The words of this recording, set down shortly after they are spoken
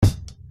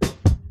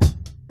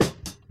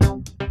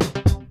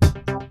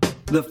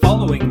The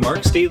following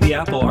Mark's Daily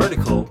Apple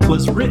article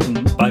was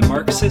written by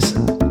Mark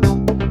Sisson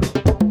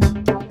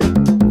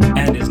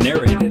and is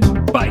narrated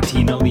by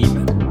Tina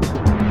Leaman.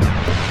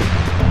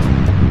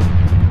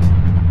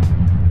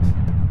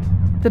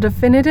 The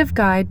Definitive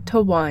Guide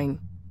to Wine.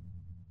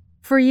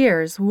 For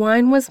years,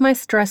 wine was my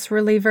stress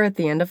reliever at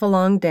the end of a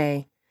long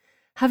day.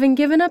 Having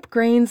given up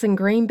grains and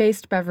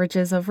grain-based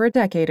beverages over a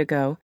decade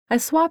ago, I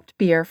swapped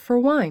beer for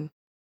wine.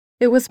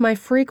 It was my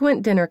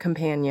frequent dinner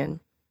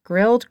companion.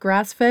 Grilled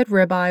grass-fed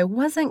ribeye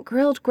wasn't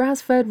grilled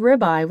grass-fed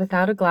ribeye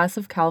without a glass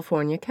of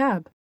California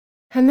Cab.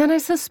 And then I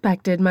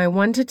suspected my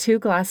 1 to 2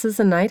 glasses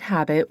a night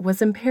habit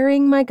was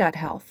impairing my gut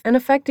health and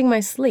affecting my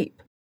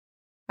sleep.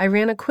 I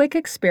ran a quick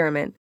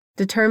experiment,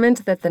 determined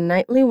that the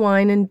nightly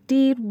wine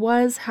indeed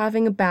was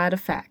having a bad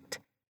effect,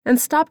 and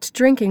stopped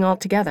drinking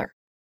altogether.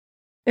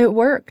 It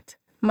worked.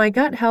 My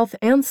gut health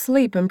and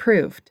sleep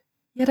improved,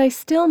 yet I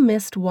still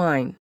missed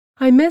wine.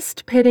 I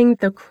missed pitting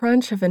the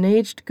crunch of an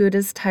aged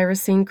Gouda's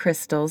tyrosine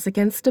crystals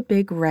against a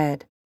big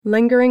red,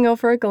 lingering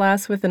over a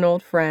glass with an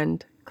old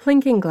friend,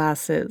 clinking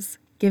glasses,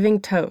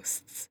 giving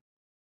toasts.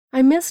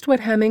 I missed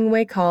what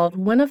Hemingway called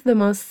one of the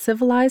most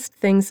civilized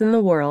things in the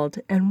world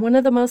and one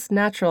of the most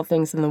natural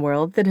things in the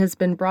world that has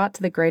been brought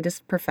to the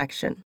greatest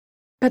perfection.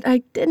 But I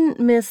didn't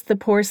miss the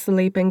poor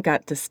sleep and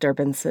gut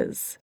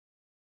disturbances.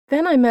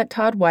 Then I met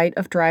Todd White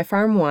of Dry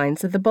Farm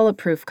Wines at the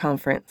Bulletproof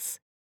Conference.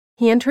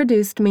 He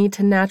introduced me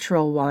to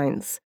natural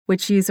wines,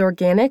 which use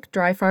organic,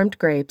 dry-farmed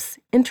grapes,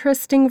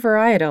 interesting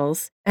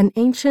varietals, and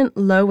ancient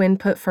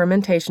low-input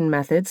fermentation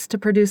methods to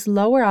produce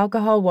lower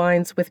alcohol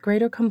wines with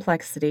greater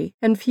complexity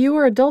and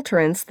fewer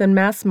adulterants than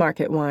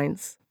mass-market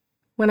wines.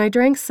 When I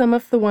drank some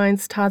of the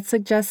wines Todd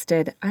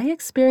suggested, I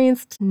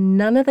experienced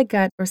none of the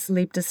gut or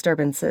sleep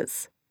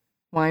disturbances.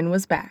 Wine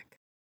was back.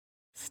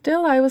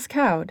 Still, I was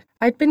cowed.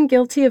 I'd been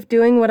guilty of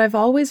doing what I've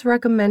always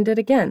recommended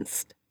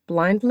against,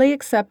 blindly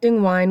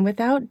accepting wine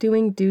without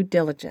doing due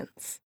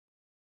diligence.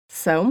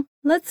 So,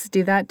 let's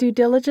do that due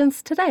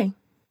diligence today.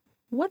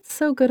 What's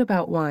so good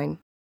about wine?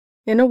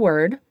 In a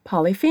word,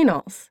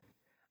 polyphenols.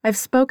 I've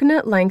spoken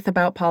at length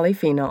about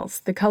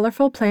polyphenols, the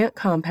colorful plant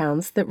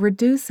compounds that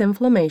reduce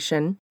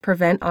inflammation,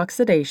 prevent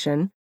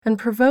oxidation, and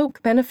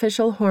provoke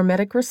beneficial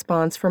hormetic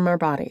response from our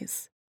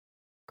bodies.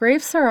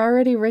 Grapes are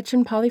already rich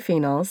in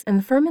polyphenols, and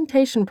the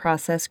fermentation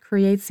process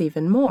creates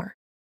even more.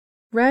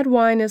 Red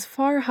wine is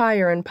far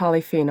higher in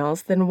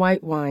polyphenols than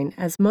white wine,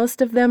 as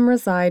most of them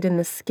reside in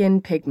the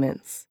skin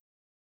pigments.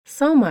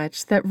 So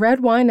much that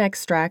red wine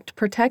extract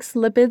protects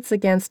lipids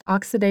against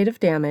oxidative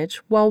damage,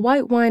 while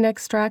white wine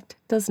extract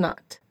does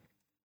not.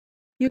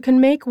 You can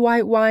make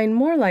white wine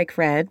more like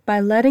red by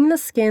letting the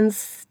skins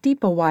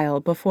steep a while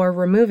before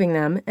removing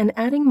them and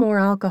adding more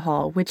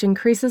alcohol, which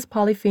increases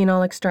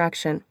polyphenol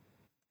extraction.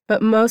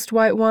 But most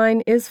white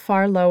wine is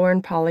far lower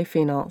in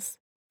polyphenols.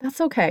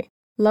 That's okay.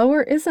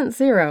 Lower isn't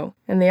zero,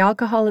 and the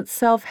alcohol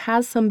itself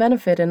has some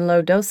benefit in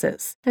low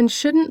doses and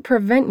shouldn't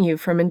prevent you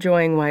from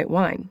enjoying white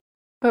wine.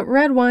 But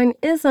red wine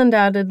is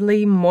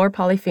undoubtedly more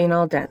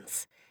polyphenol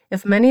dense.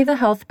 If many of the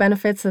health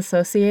benefits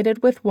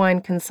associated with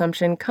wine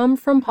consumption come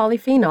from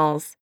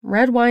polyphenols,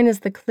 red wine is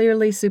the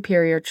clearly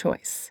superior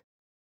choice.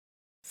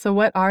 So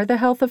what are the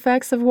health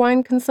effects of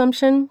wine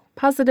consumption,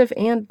 positive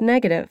and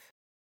negative?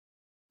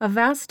 A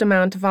vast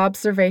amount of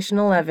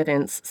observational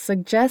evidence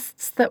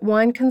suggests that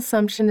wine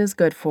consumption is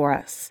good for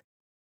us.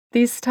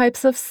 These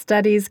types of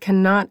studies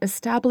cannot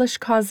establish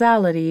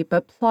causality,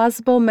 but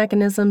plausible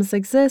mechanisms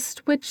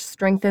exist which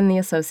strengthen the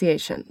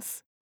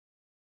associations.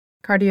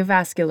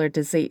 Cardiovascular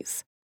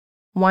disease.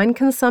 Wine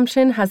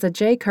consumption has a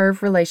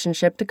J-curve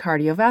relationship to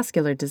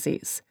cardiovascular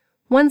disease.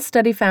 One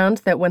study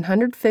found that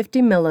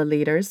 150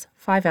 milliliters,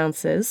 5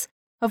 ounces,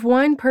 of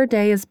wine per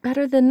day is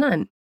better than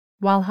none,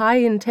 while high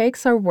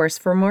intakes are worse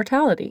for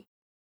mortality.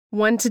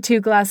 1 to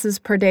 2 glasses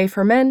per day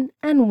for men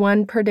and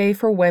 1 per day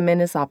for women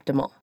is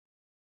optimal.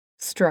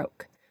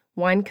 Stroke.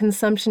 Wine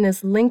consumption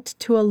is linked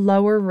to a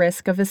lower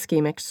risk of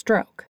ischemic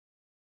stroke.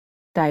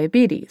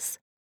 Diabetes.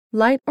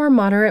 Light or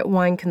moderate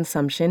wine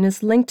consumption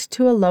is linked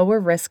to a lower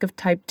risk of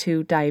type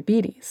 2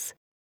 diabetes.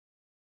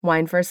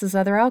 Wine versus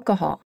other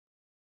alcohol.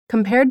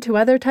 Compared to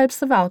other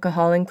types of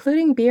alcohol,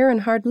 including beer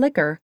and hard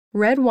liquor,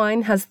 red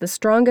wine has the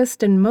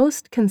strongest and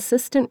most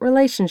consistent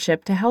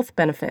relationship to health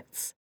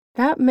benefits.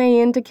 That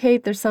may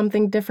indicate there's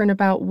something different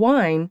about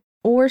wine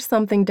or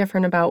something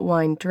different about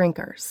wine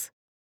drinkers.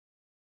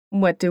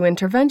 What do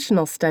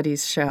interventional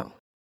studies show?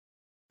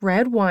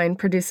 Red wine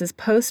produces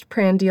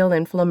postprandial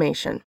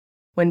inflammation.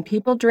 When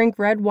people drink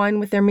red wine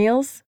with their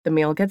meals, the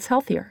meal gets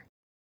healthier.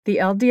 The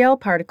LDL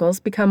particles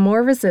become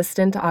more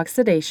resistant to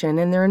oxidation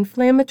and their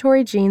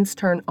inflammatory genes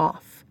turn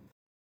off.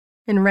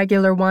 In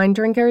regular wine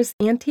drinkers,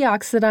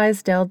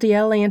 antioxidized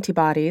LDL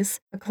antibodies,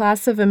 a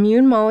class of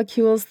immune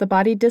molecules the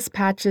body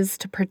dispatches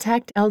to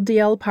protect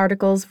LDL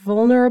particles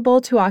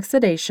vulnerable to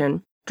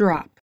oxidation,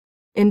 drop,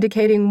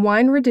 indicating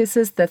wine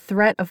reduces the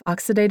threat of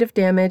oxidative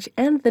damage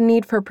and the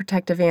need for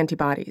protective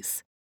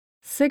antibodies.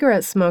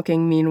 Cigarette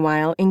smoking,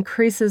 meanwhile,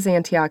 increases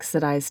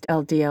antioxidized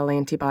LDL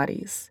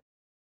antibodies.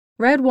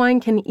 Red wine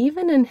can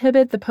even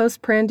inhibit the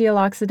postprandial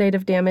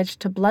oxidative damage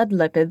to blood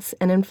lipids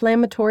and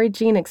inflammatory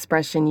gene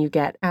expression you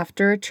get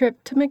after a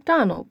trip to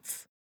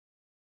McDonald's.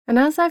 And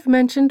as I've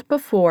mentioned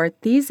before,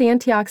 these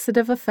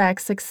antioxidant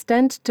effects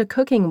extend to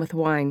cooking with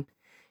wine.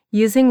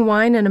 Using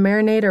wine in a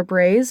marinade or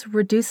braise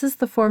reduces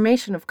the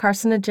formation of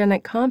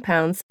carcinogenic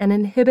compounds and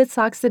inhibits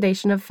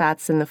oxidation of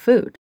fats in the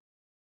food.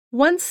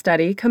 One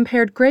study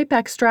compared grape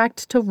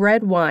extract to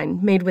red wine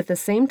made with the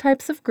same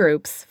types of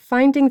groups,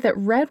 finding that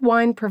red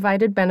wine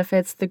provided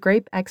benefits the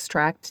grape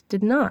extract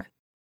did not.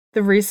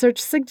 The research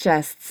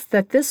suggests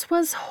that this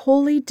was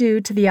wholly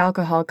due to the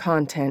alcohol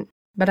content,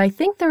 but I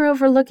think they're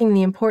overlooking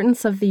the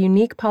importance of the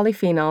unique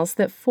polyphenols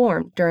that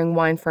form during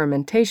wine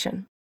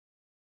fermentation.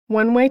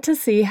 One way to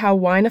see how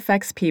wine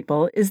affects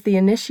people is the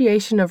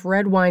initiation of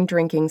red wine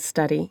drinking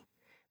study.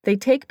 They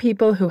take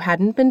people who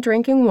hadn't been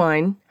drinking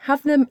wine,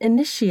 have them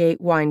initiate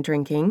wine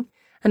drinking,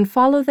 and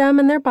follow them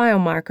and their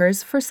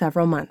biomarkers for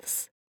several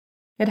months.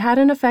 It had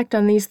an effect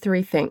on these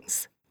three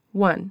things.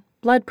 1.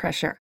 Blood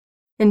pressure.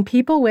 In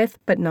people with,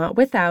 but not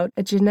without,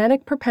 a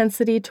genetic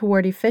propensity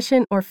toward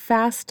efficient or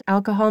fast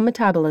alcohol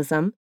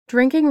metabolism,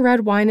 drinking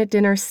red wine at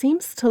dinner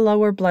seems to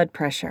lower blood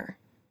pressure.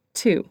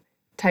 2.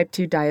 Type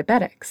 2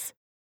 diabetics.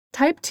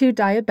 Type 2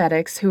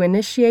 diabetics who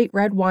initiate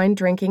red wine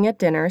drinking at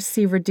dinner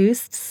see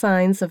reduced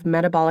signs of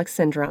metabolic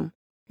syndrome,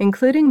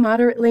 including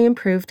moderately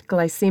improved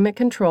glycemic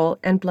control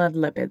and blood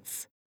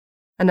lipids.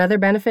 Another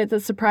benefit that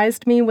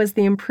surprised me was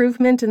the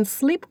improvement in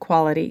sleep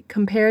quality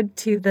compared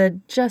to the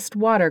just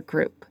water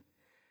group.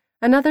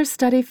 Another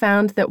study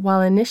found that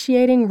while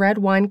initiating red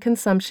wine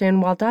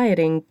consumption while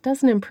dieting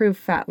doesn't improve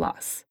fat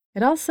loss,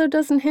 it also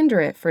doesn't hinder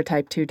it for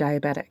type 2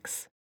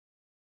 diabetics.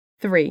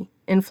 3.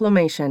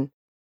 Inflammation.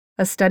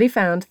 A study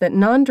found that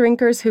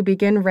non-drinkers who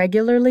begin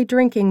regularly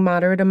drinking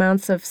moderate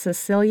amounts of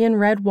Sicilian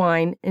red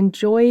wine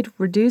enjoyed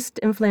reduced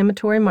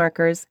inflammatory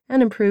markers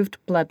and improved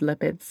blood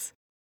lipids.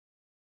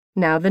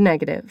 Now the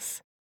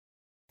negatives.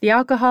 The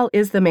alcohol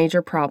is the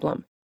major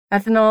problem.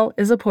 Ethanol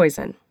is a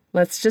poison.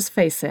 Let's just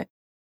face it.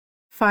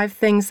 5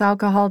 things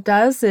alcohol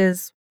does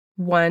is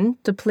 1.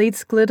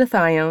 Depletes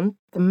glutathione,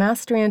 the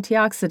master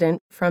antioxidant,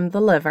 from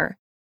the liver.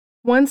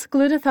 Once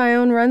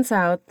glutathione runs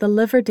out, the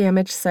liver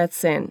damage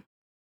sets in.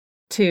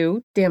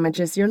 2.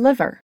 Damages your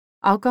liver.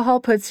 Alcohol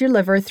puts your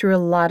liver through a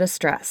lot of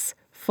stress.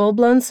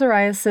 Full-blown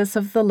psoriasis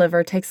of the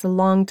liver takes a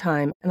long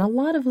time and a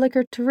lot of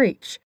liquor to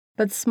reach,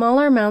 but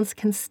smaller amounts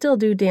can still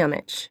do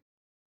damage.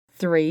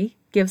 3.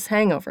 Gives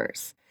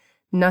hangovers.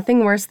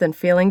 Nothing worse than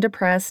feeling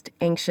depressed,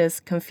 anxious,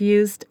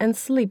 confused, and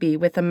sleepy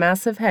with a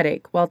massive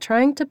headache while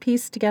trying to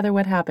piece together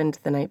what happened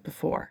the night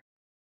before.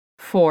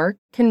 4.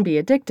 Can be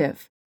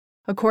addictive.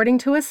 According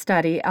to a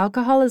study,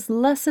 alcohol is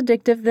less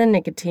addictive than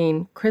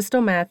nicotine,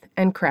 crystal meth,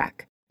 and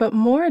crack, but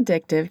more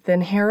addictive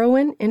than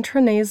heroin,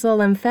 intranasal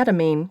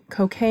amphetamine,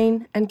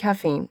 cocaine, and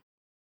caffeine.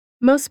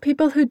 Most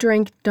people who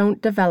drink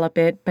don't develop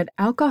it, but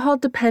alcohol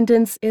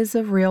dependence is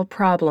a real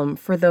problem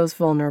for those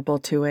vulnerable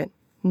to it.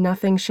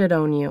 Nothing should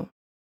own you.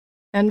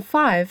 And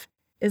 5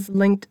 is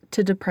linked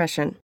to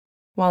depression.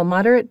 While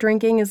moderate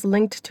drinking is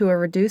linked to a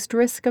reduced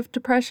risk of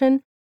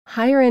depression,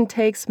 higher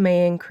intakes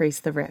may increase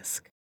the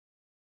risk.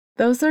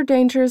 Those are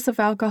dangers of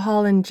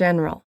alcohol in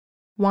general.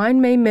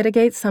 Wine may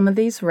mitigate some of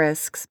these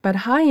risks, but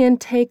high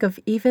intake of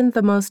even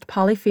the most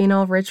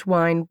polyphenol-rich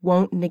wine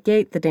won't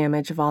negate the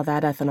damage of all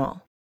that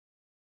ethanol.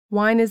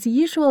 Wine is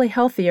usually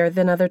healthier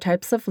than other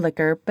types of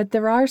liquor, but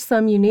there are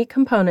some unique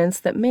components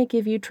that may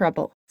give you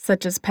trouble,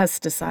 such as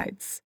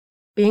pesticides.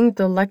 Being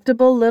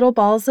delectable little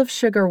balls of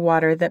sugar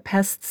water that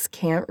pests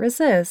can't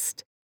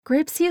resist,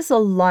 grapes use a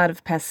lot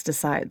of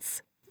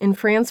pesticides. In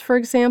France, for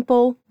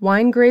example,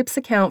 wine grapes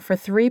account for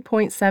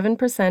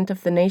 3.7%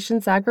 of the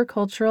nation's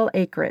agricultural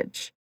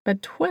acreage,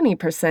 but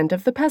 20%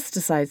 of the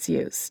pesticides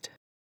used.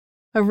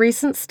 A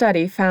recent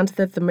study found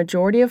that the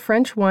majority of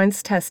French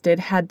wines tested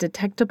had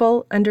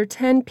detectable under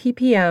 10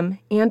 ppm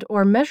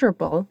and/or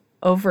measurable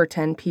over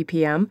 10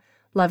 ppm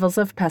levels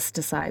of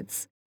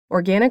pesticides.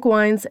 Organic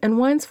wines and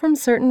wines from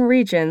certain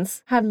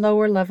regions had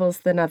lower levels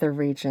than other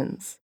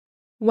regions.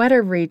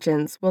 Wetter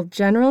regions will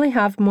generally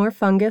have more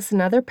fungus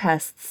and other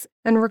pests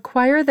and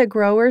require that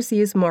growers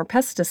use more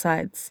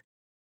pesticides.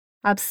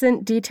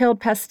 Absent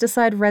detailed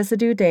pesticide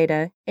residue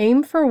data,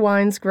 aim for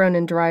wines grown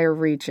in drier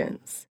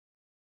regions.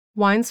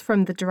 Wines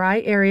from the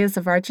dry areas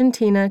of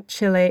Argentina,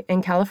 Chile,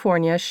 and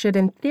California should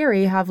in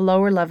theory have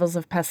lower levels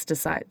of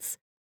pesticides.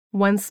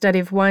 One study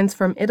of wines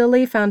from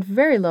Italy found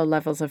very low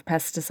levels of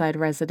pesticide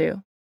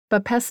residue.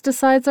 But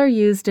pesticides are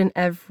used in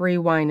every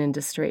wine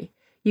industry.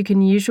 You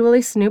can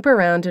usually snoop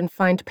around and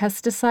find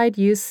pesticide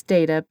use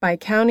data by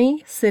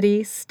county,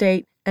 city,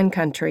 state, and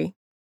country.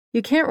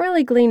 You can't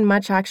really glean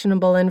much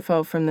actionable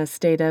info from this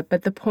data,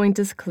 but the point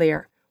is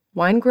clear.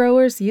 Wine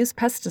growers use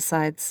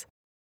pesticides.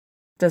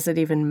 Does it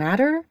even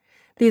matter?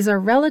 These are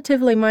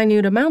relatively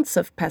minute amounts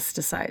of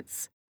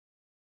pesticides.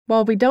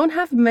 While we don't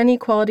have many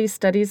quality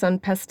studies on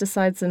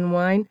pesticides in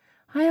wine,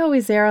 I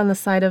always err on the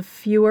side of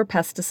fewer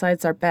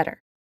pesticides are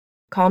better.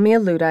 Call me a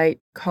Luddite,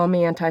 call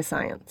me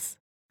anti-science.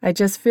 I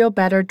just feel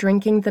better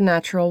drinking the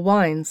natural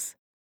wines.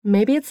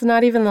 Maybe it's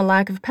not even the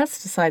lack of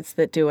pesticides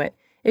that do it.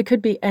 It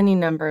could be any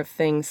number of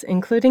things,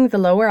 including the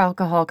lower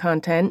alcohol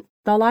content,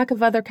 the lack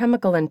of other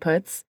chemical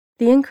inputs,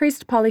 the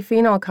increased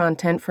polyphenol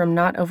content from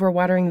not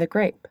overwatering the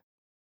grape.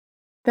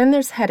 Then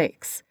there's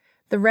headaches.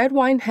 The red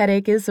wine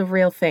headache is a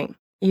real thing,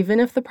 even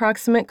if the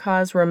proximate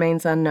cause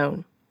remains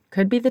unknown.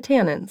 Could be the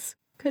tannins,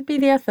 could be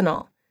the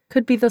ethanol,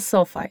 could be the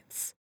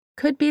sulfites,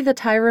 could be the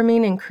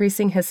tyramine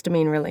increasing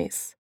histamine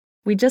release.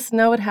 We just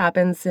know it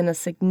happens in a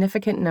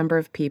significant number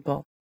of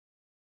people.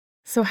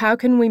 So how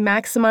can we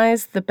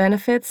maximize the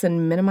benefits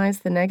and minimize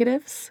the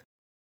negatives?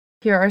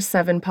 Here are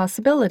 7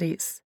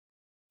 possibilities.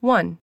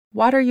 1.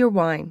 Water your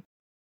wine.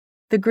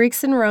 The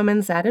Greeks and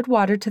Romans added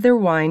water to their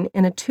wine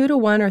in a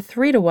 2-to-1 or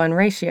 3-to-1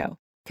 ratio,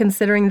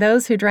 considering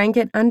those who drank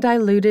it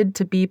undiluted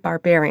to be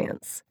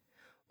barbarians.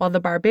 While the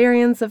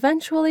barbarians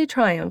eventually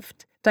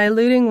triumphed,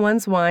 diluting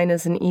one's wine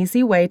is an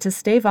easy way to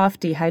stave off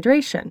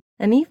dehydration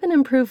and even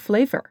improve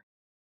flavor.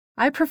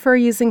 I prefer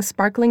using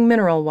sparkling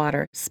mineral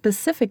water,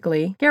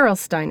 specifically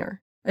Gerolsteiner,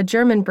 a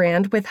German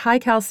brand with high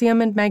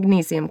calcium and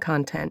magnesium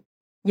content.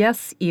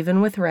 Yes,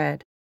 even with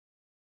red.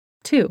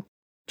 2.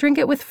 Drink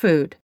it with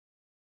food.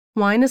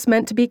 Wine is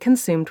meant to be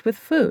consumed with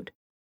food.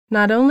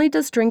 Not only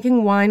does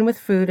drinking wine with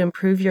food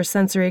improve your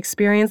sensory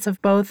experience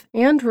of both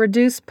and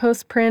reduce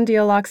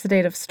postprandial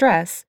oxidative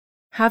stress,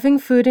 having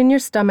food in your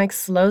stomach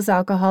slows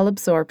alcohol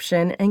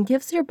absorption and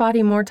gives your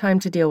body more time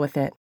to deal with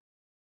it.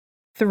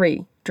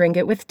 3. Drink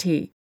it with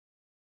tea.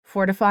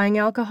 Fortifying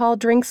alcohol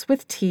drinks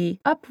with tea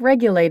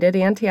upregulated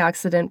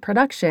antioxidant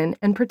production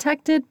and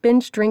protected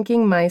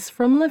binge-drinking mice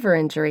from liver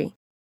injury.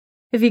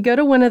 If you go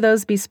to one of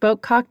those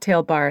bespoke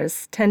cocktail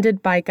bars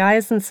tended by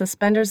guys in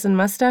suspenders and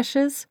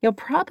mustaches, you'll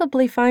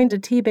probably find a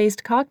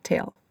tea-based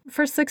cocktail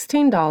for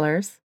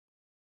 $16.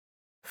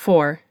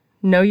 4.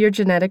 Know your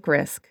genetic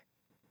risk.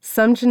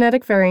 Some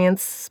genetic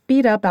variants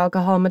speed up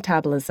alcohol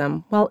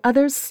metabolism, while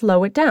others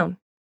slow it down.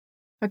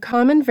 A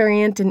common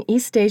variant in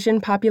East Asian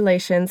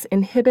populations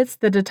inhibits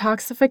the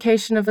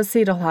detoxification of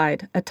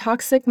acetaldehyde, a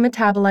toxic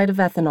metabolite of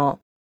ethanol.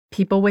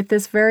 People with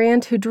this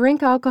variant who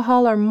drink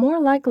alcohol are more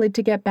likely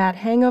to get bad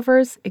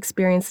hangovers,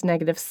 experience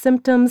negative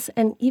symptoms,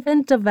 and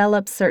even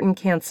develop certain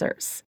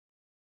cancers.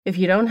 If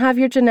you don't have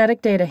your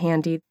genetic data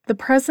handy, the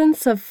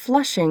presence of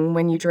flushing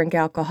when you drink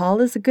alcohol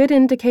is a good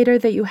indicator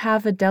that you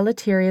have a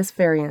deleterious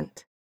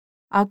variant.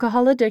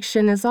 Alcohol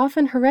addiction is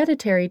often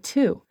hereditary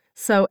too,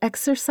 so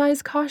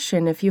exercise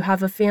caution if you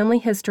have a family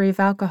history of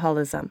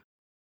alcoholism.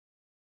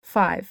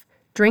 5.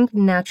 Drink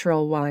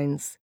natural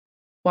wines.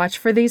 Watch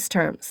for these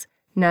terms: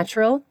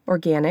 natural,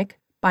 organic,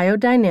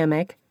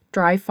 biodynamic,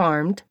 dry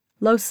farmed,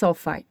 low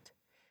sulfite.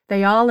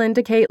 They all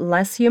indicate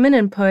less human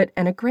input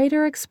and a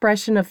greater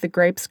expression of the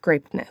grape's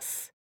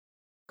grapeness.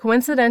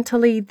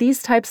 Coincidentally,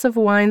 these types of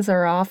wines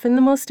are often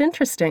the most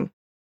interesting.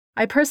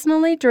 I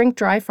personally drink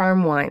dry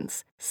farm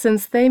wines,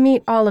 since they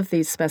meet all of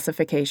these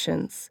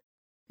specifications.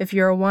 If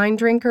you're a wine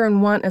drinker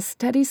and want a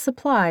steady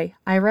supply,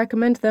 I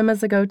recommend them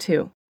as a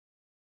go-to.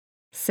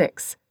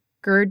 6.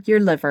 Gird your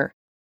liver.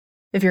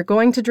 If you're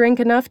going to drink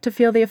enough to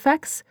feel the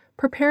effects,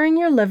 preparing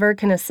your liver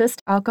can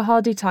assist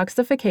alcohol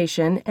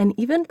detoxification and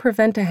even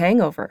prevent a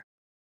hangover.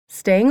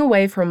 Staying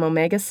away from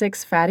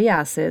omega-6 fatty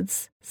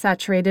acids,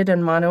 saturated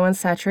and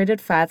monounsaturated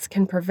fats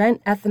can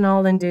prevent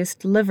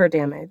ethanol-induced liver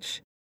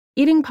damage.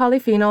 Eating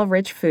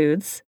polyphenol-rich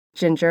foods,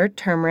 ginger,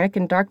 turmeric,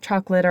 and dark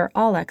chocolate are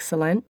all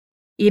excellent.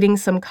 Eating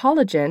some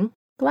collagen,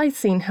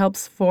 glycine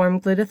helps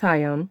form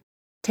glutathione.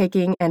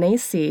 Taking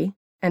NAC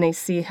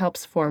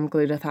helps form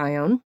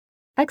glutathione.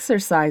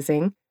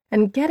 Exercising,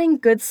 and getting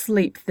good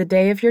sleep the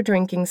day of your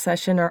drinking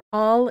session are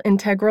all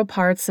integral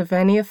parts of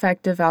any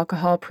effective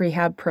alcohol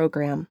prehab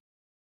program.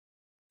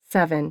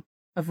 7.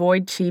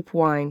 Avoid cheap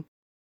wine.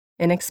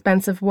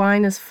 Inexpensive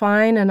wine is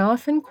fine and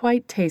often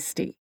quite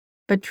tasty,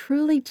 but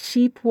truly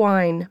cheap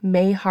wine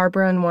may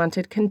harbor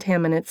unwanted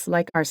contaminants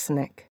like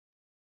arsenic.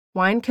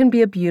 Wine can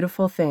be a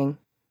beautiful thing.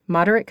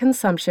 Moderate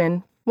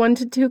consumption, 1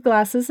 to 2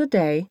 glasses a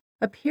day,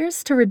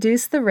 appears to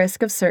reduce the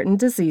risk of certain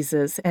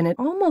diseases, and it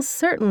almost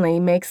certainly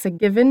makes a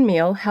given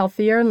meal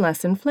healthier and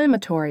less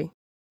inflammatory.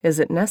 Is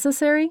it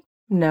necessary?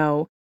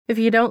 No. If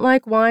you don't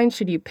like wine,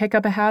 should you pick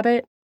up a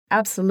habit?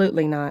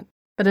 Absolutely not.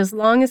 But as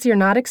long as you're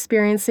not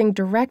experiencing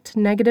direct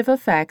negative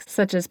effects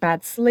such as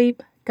bad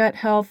sleep, gut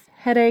health,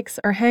 headaches,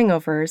 or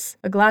hangovers,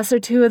 a glass or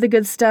 2 of the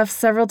good stuff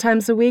several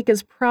times a week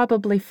is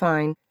probably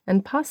fine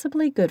and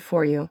possibly good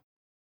for you.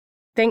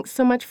 Thanks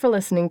so much for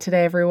listening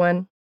today,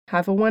 everyone.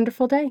 Have a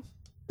wonderful day.